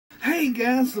Hey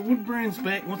guys, the Woodbrain's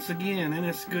back once again, and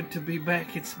it's good to be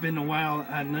back. It's been a while,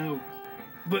 I know.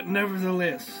 But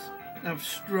nevertheless, I've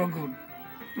struggled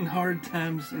in hard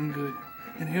times and good.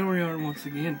 And here we are once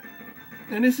again.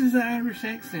 And this is the Irish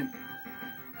accent.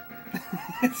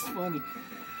 It's funny.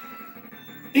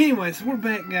 Anyways, we're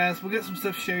back, guys. We got some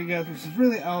stuff to show you guys, which is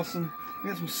really awesome. We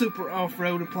got some super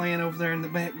off-roader playing over there in the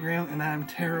background, and I'm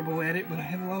terrible at it, but I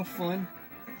have a lot of fun.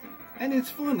 And it's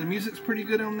fun. The music's pretty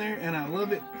good on there, and I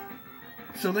love it.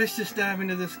 So let's just dive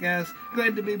into this, guys.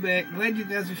 Glad to be back. Glad you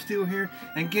guys are still here.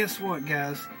 And guess what,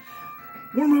 guys?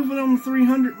 We're moving on the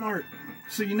 300 mark.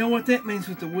 So you know what that means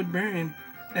with the Woodbrain.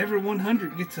 Every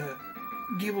 100 gets a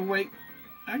giveaway.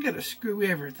 I gotta screw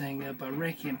everything up, I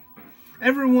reckon.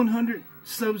 Every 100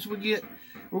 subs we get,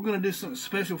 we're gonna do something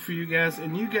special for you guys.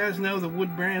 And you guys know the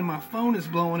Woodbrain. My phone is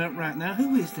blowing up right now.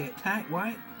 Who is that? Tight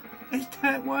White? It's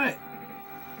Tight White.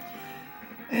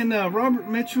 And Robert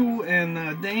Mitchell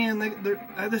and Dan,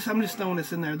 I'm just throwing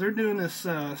this in there. They're doing this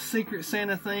Secret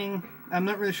Santa thing. I'm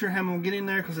not really sure how I'm going to get in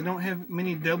there because I don't have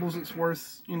many doubles it's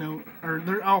worth, you know, or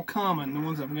they're all common, the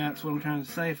ones I've got. That's what I'm trying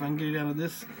to say, if I can get it out of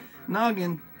this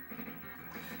noggin.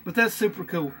 But that's super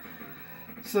cool.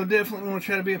 So definitely want to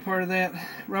try to be a part of that.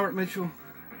 Robert Mitchell,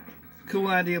 cool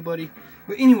idea, buddy.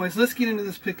 But anyways, let's get into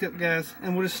this pickup, guys.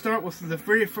 And we'll just start with the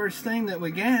very first thing that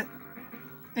we got.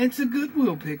 It's a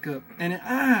Goodwill pickup, and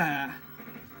I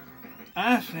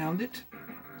found it.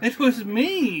 It was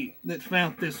me that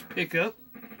found this pickup,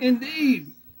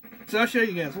 indeed. So I'll show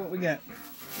you guys what we got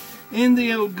in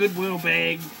the old Goodwill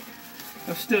bag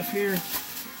of stuff here.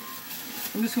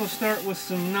 I'm just going to start with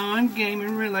some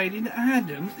non-gaming related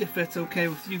items, if that's okay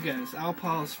with you guys. I'll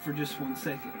pause for just 1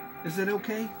 second. Is that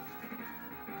okay?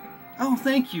 Oh,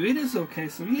 thank you. It is okay.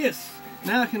 So yes,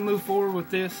 now I can move forward with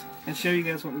this and show you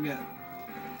guys what we got.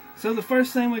 So the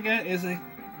first thing we got is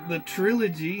the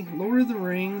trilogy, Lord of the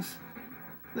Rings,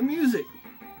 the music.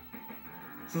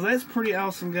 So that's pretty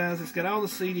awesome, guys. It's got all the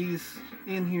CDs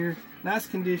in here, nice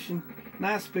condition,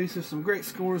 nice pieces, some great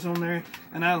scores on there,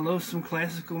 and I love some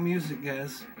classical music,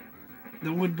 guys. The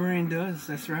Woodbrain does,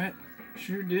 that's right,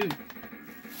 sure do.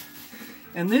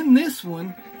 And then this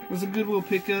one was a Goodwill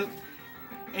pickup,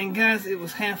 and guys, it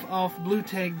was half off Blue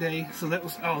Tag Day, so that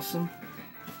was awesome.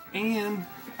 And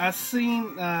I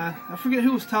seen, I forget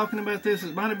who was talking about this.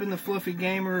 It might have been the Fluffy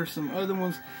Gamer or some other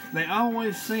ones. They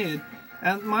always said,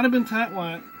 it might have been Tight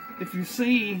White, if you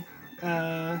see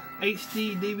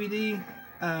HD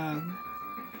DVD,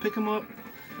 pick them up.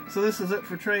 So this is up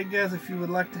for trade, guys. If you would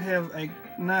like to have a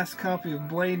nice copy of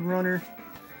Blade Runner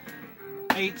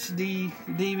HD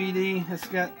DVD, it's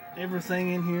got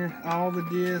everything in here, all the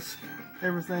discs,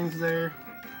 everything's there.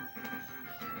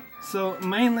 So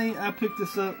mainly I picked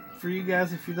this up for you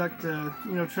guys if you'd like to,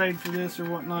 you know, trade for this or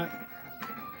whatnot.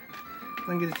 If I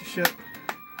can get it to shut.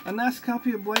 A nice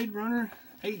copy of Blade Runner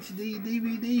HD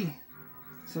DVD.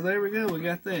 So there we go, we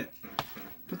got that.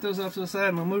 Put those off to the side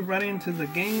and we'll move right into the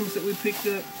games that we picked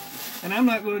up. And I'm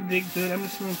not going to dig through it, I'm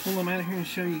just going to pull them out of here and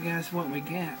show you guys what we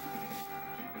got.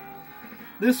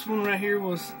 This one right here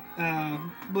was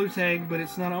Blue Tag, but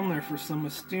it's not on there for some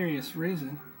mysterious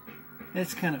reason.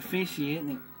 That's kind of fishy,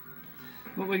 isn't it?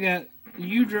 But we got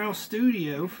U-Draw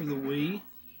Studio for the Wii.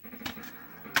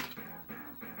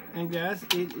 And guys,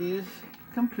 it is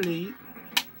complete.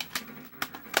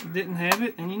 Didn't have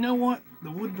it, and you know what? The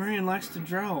Woodbrain likes to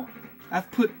draw. I've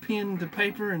put pen to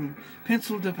paper and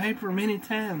pencil to paper many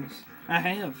times. I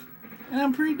have. And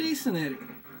I'm pretty decent at it.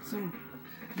 So,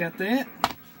 got that.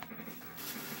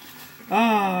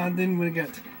 Then we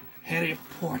got Harry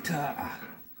Potter.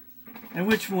 And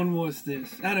which one was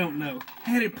this? I don't know.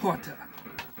 Harry Potter.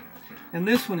 And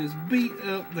this one is beat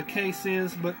up, the case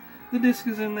is, but the disc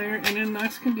is in there and in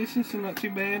nice condition, so not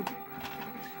too bad.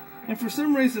 And for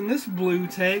some reason, this blue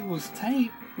tag was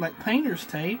tape, like painter's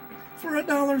tape, for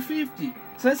 $1.50.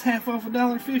 So that's half off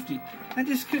 $1.50. I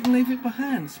just couldn't leave it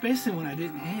behind, especially when I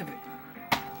didn't have it.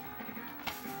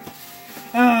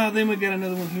 Then we got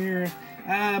another one here.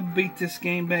 I beat this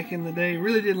game back in the day.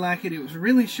 Really did like it. It was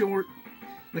really short.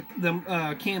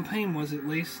 The campaign was, at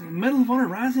least. Medal of Honor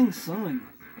Rising Sun.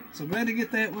 So glad to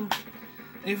get that one,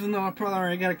 even though I probably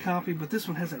already got a copy, but this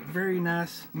one has a very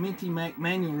nice Minty Mac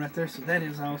manual right there, so that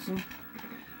is awesome.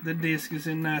 The disc is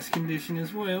in nice condition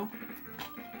as well.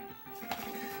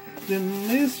 Then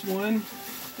this one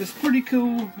is pretty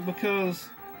cool because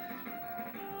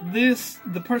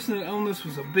the person that owned this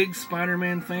was a big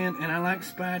Spider-Man fan, and I like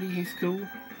Spidey, he's cool.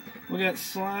 We got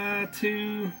Sly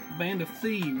 2 Band of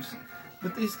Thieves.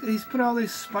 But he's put all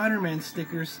these Spider-Man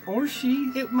stickers, or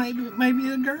she, it may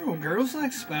be a girl. Girls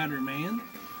like Spider-Man.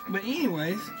 But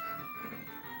anyways,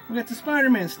 We got the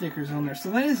Spider-Man stickers on there,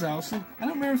 so that is awesome. I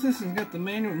don't remember if this has got the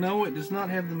manual. No, it does not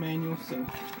have the manual, so.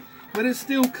 But it's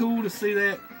still cool to see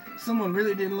that someone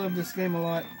really did love this game a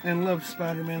lot and loved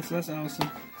Spider-Man, so that's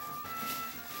awesome.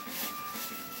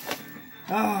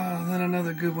 Ah, then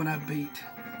another good one I beat.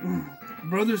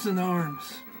 Brothers in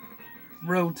Arms,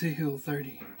 Road to Hill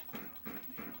 30.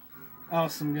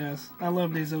 Awesome, guys. I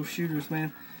love these old shooters,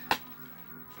 man.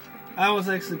 I was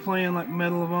actually playing like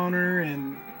Medal of Honor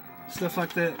and stuff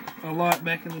like that a lot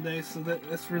back in the day, so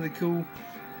that's really cool.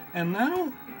 And I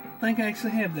don't think I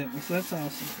actually have that one, so that's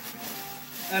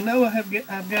awesome. I know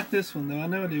I've got this one though. I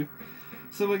know I do.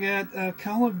 So we got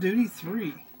Call of Duty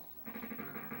 3.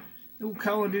 Oh,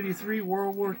 Call of Duty 3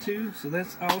 World War II. So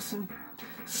that's awesome.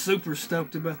 Super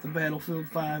stoked about the Battlefield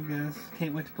 5, guys.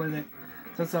 Can't wait to play that.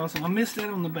 So that's awesome. I missed that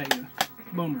on the beta.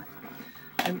 Bummer.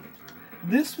 And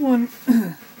this one,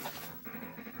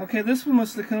 okay, this one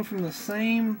must have come from the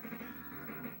same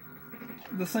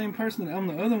person that owned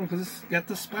the other one, because it's got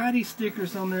the Spidey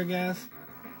stickers on there, guys.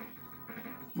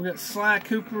 We got Sly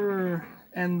Cooper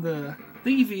and the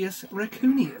Thievius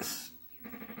Raccoonius.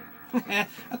 I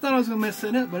thought I was going to mess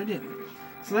that up, but I didn't.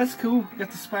 So that's cool.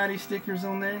 Got the Spidey stickers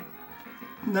on there.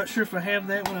 I'm not sure if I have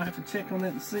that one. I'll have to check on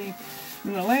that and see.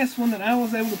 And the last one that I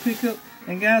was able to pick up,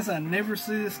 and guys, I never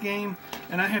see this game,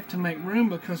 and I have to make room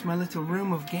because my little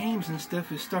room of games and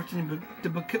stuff is starting to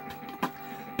become...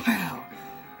 Pow!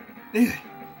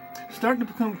 Starting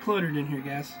to become cluttered in here,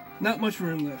 guys. Not much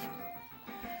room left.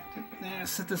 Now I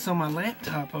set this on my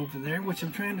laptop over there, which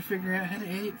I'm trying to figure out how to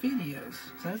edit videos.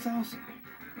 So that's awesome.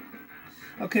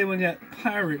 Okay, we got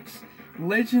Pirates,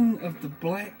 Legend of the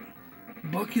Black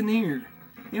Buccaneer.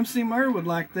 MC Murr would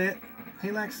like that. He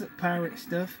likes that pirate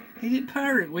stuff. He did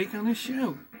Pirate Week on his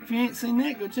show. If you ain't seen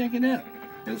that, go check it out.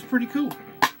 It was pretty cool.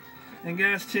 And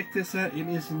guys, check this out. It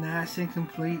is nice and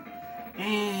complete.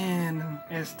 And,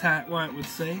 as Tight White would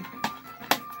say,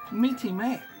 Minty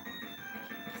Mac.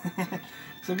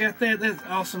 So got that. That's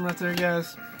awesome right there,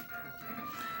 guys.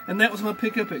 And that was my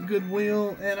pickup at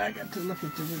Goodwill. And I got to look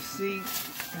at the receipt.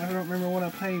 I don't remember what I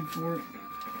paid for it.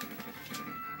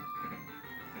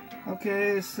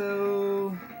 Okay,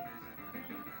 so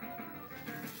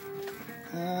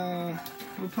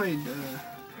we paid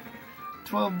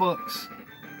 12 bucks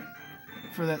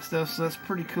for that stuff, so that's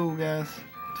pretty cool, guys.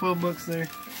 12 bucks there.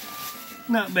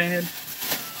 Not bad.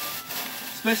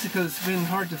 Especially because it's been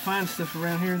hard to find stuff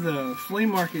around here. The flea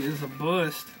market is a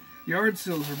bust. Yard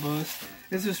sales are bust.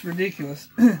 It's just ridiculous.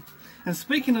 And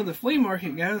speaking of the flea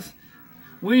market, guys,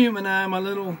 William and I, my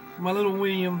little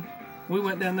William, we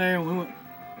went down there and we went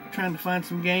trying to find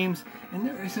some games, and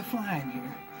there is a fly in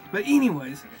here. But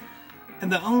anyways, and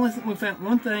the only thing, we found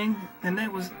one thing, and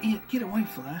that was it. Get away,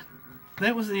 fly.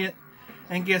 That was it.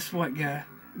 And guess what,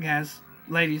 guys,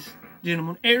 ladies,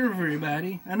 gentlemen,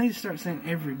 everybody. I need to start saying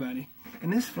everybody.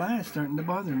 And this fly is starting to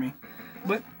bother me.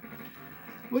 But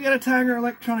we got a Tiger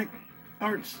Electronic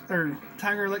Arts, or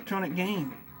Tiger Electronic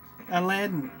game,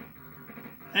 Aladdin.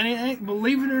 And it ain't,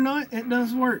 believe it or not, it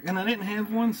does work. And I didn't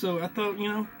have one, so I thought, you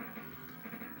know,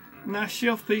 nice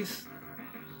shelf piece.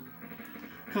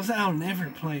 Because I'll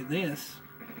never play this.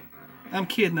 I'm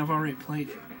kidding, I've already played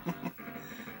it.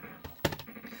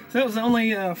 So that was the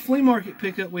only flea market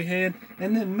pickup we had.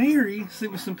 And then Mary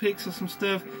sent me some pics of some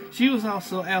stuff. She was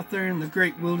also out there in the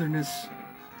great wilderness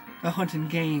hunting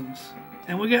games.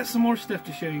 And we got some more stuff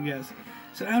to show you guys.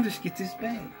 So I'll just get this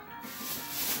bag.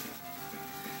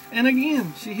 And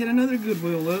again, she hit another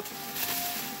Goodwill up.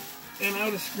 And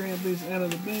I'll just grab these out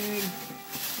of the bag.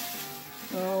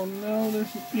 Oh no,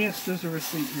 there's a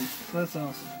receipt here. So that's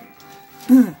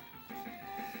awesome.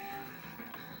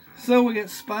 So we got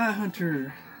Spy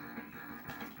Hunter.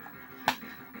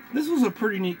 This was a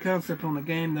pretty neat concept on the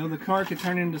game, though. The car could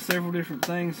turn into several different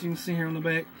things. You can see here on the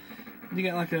back. You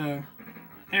got like a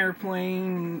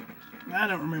airplane. I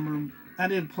don't remember. I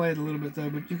did play it a little bit though,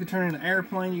 but you could turn into an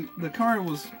airplane. The car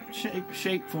was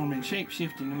shape forming, shape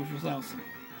shifting, which was awesome.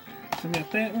 So we got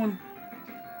that one.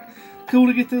 Cool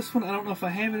to get this one. I don't know if I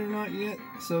have it or not yet.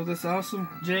 So that's awesome.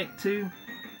 Jack 2.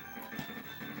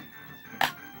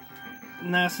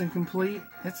 Nice and complete.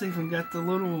 It's even got the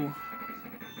little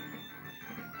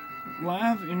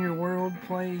live in your world,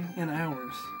 play in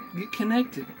hours. Get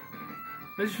connected.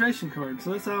 Registration card.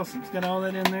 So that's awesome. It's got all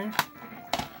that in there.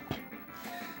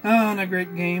 Oh, and a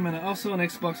great game. And also an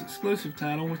Xbox exclusive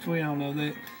title, which we all know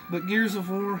that. But Gears of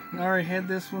War, I already had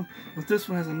this one. But this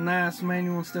one has a nice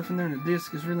manual and stuff in there. And the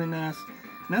disc is really nice.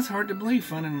 And that's hard to believe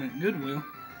finding them at Goodwill.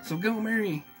 So go,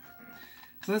 Mary.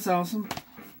 So that's awesome.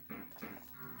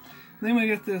 Then we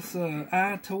got this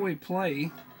iToy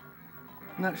Play.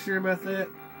 Not sure about that.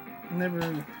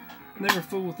 Never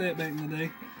fooled with that back in the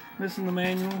day. Missing the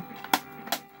manual.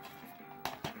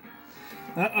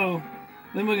 Uh-oh.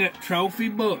 Then we got trophy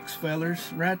bucks,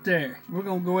 fellers, right there. We're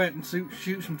going to go out and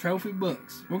shoot some trophy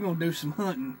bucks. We're going to do some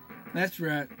hunting. That's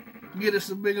right. Get us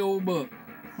a big old buck.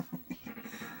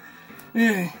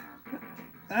 Yeah.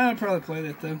 I'll probably play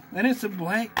that, though. And it's a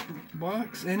black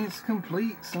box, and it's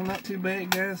complete, so not too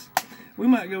bad, guys. We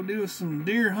might go do some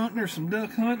deer hunting, or some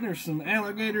duck hunting, or some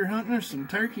alligator hunting, or some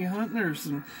turkey hunting, or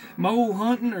some mole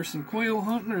hunting, or some quail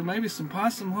hunting, or maybe some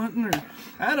possum hunting, or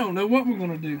I don't know what we're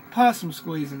going to do. Possum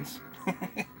squeezings.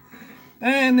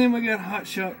 And then we got Hot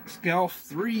Shots Golf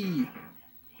 3.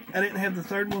 I didn't have the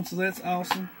third one, so that's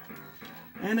awesome.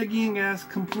 And again, guys,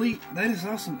 complete. That is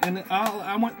awesome. And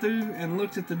I went through and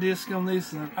looked at the disc on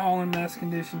these, and they're all in nice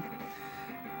condition.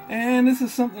 And this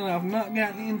is something I've not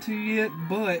gotten into yet,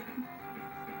 but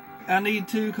I need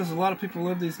to, because a lot of people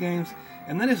love these games.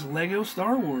 And that is Lego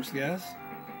Star Wars, guys.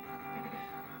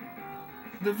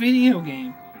 The video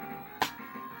game.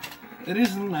 It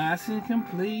is nice and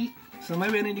complete. So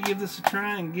maybe I need to give this a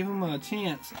try and give them a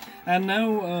chance. I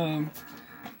know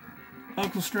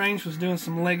Uncle Strange was doing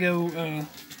some Lego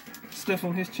stuff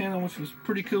on his channel, which was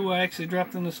pretty cool. I actually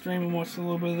dropped in the stream and watched a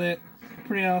little bit of that.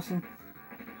 Pretty awesome.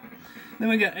 Then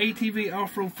we got ATV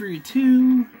Off-Road Fury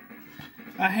 2.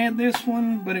 I had this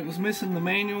one, but it was missing the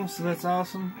manual, so that's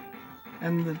awesome.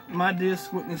 And my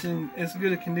disc wasn't in as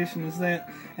good a condition as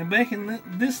that. And back in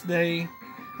this day,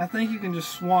 I think you can just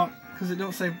swap, because it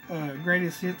don't say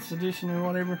Greatest Hits Edition or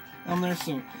whatever on there.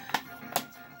 So,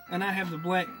 and I have the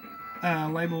black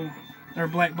label, or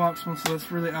black box one, so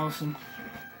that's really awesome.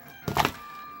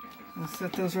 Let's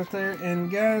set those right there.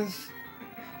 And guys,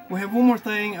 we have one more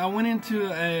thing. I went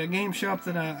into a game shop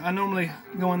that I normally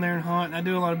go in there and hunt. I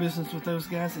do a lot of business with those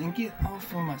guys. And get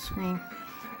off of my screen.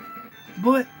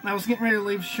 But I was getting ready to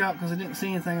leave the shop because I didn't see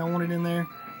anything I wanted in there.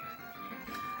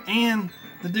 And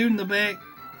the dude in the back,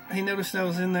 he noticed I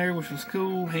was in there, which was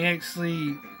cool. He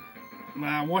actually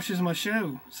watches my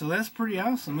show. So that's pretty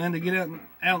awesome, man, to get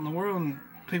out in the world and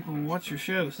people watch your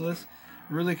show. So that's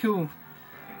really cool.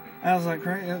 I was like,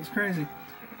 that was crazy.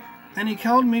 And he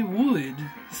called me Wood.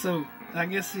 So I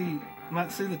guess he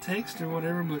might see the text or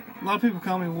whatever, but a lot of people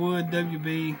call me Wood,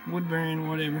 WB, Wood Baron,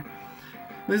 whatever.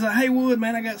 But he's like, hey Wood,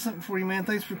 man, I got something for you, man.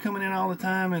 Thanks for coming in all the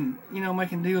time and, you know,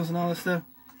 making deals and all this stuff.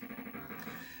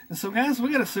 And so guys, we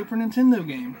got a Super Nintendo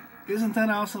game. Isn't that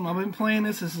awesome? I've been playing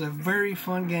this. This is a very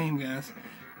fun game, guys.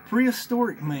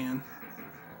 Prehistoric Man.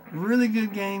 Really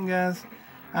good game, guys.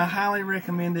 I highly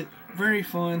recommend it. Very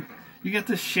fun. You got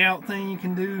this shout thing you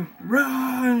can do.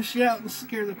 Run, shout, and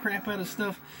scare the crap out of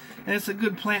stuff. And it's a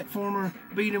good platformer.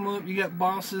 Beat 'em up. You got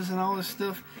bosses and all this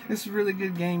stuff. It's a really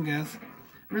good game, guys.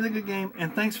 Really good game.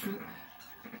 And thanks for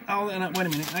all that. Wait a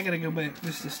minute. I got to go back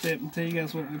just a step and tell you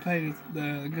guys what we paid at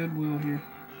the Goodwill here.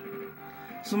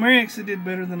 So Mary actually did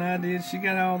better than I did. She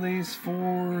got all these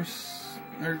for,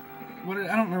 or what?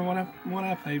 I don't remember what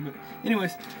I paid, but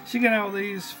anyways, she got all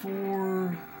these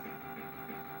for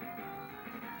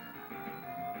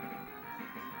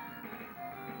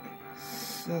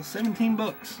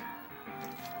 $17.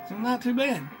 So not too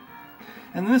bad.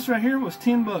 And this right here was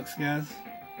 $10, guys.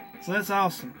 So that's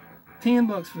awesome.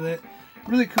 $10 for that.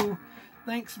 Really cool.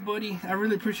 Thanks, buddy. I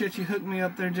really appreciate you hooking me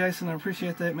up there, Jason. I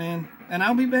appreciate that, man. And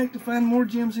I'll be back to find more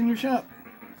gems in your shop.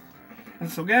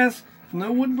 And so, guys, from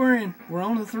the Wood Baron, we're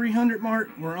on the 300 mark.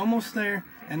 We're almost there.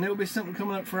 And there'll be something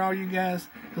coming up for all you guys.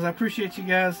 Because I appreciate you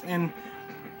guys. And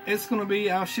it's going to be,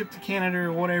 I'll ship to Canada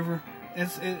or whatever.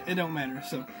 It don't matter.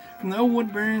 So, from the old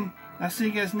Wood Baron, I'll see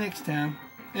you guys next time.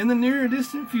 In the near or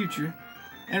distant future.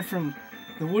 And from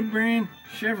the Wood Baron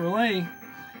Chevrolet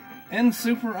and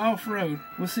Super Off-Road.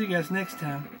 We'll see you guys next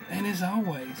time. And as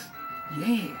always,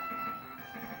 yeah.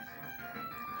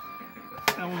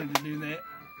 I wanted to do that.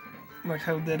 Like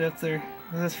hold that up there.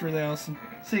 That's really awesome.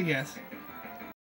 See you guys.